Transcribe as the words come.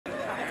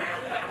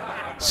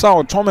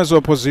Sao Tome's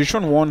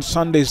opposition won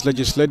Sunday's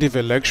legislative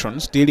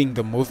elections, leading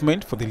the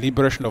movement for the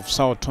liberation of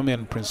Sao Tome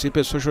and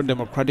Principe Social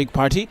Democratic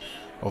Party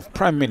of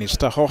Prime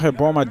Minister Jorge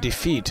Boma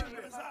defeat.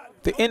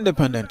 The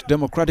Independent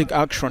Democratic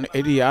Action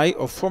ADI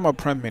of former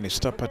Prime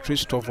Minister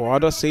Patrice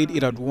Trovoada said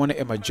it had won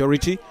a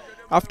majority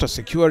after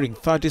securing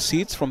 30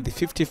 seats from the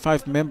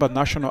 55-member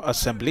National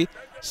Assembly,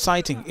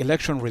 citing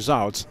election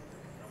results.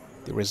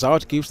 The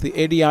result gives the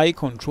ADI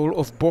control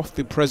of both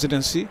the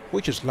presidency,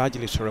 which is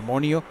largely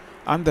ceremonial,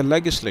 and the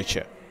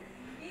legislature.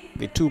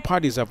 The two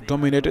parties have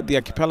dominated the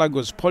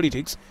archipelago's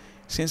politics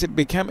since it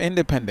became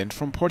independent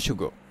from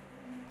Portugal.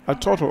 A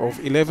total of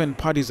 11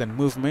 parties and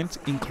movements,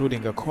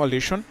 including a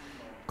coalition,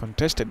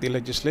 contested the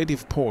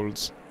legislative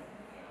polls.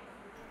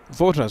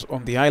 Voters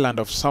on the island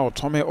of Sao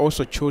Tome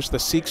also chose the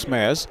 6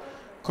 mayors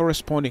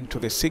corresponding to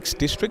the 6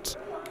 districts,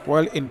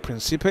 while in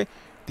Principe,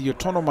 the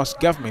autonomous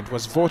government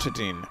was voted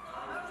in.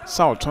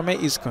 Sao Tome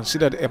is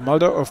considered a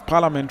model of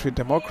parliamentary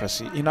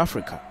democracy in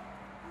Africa.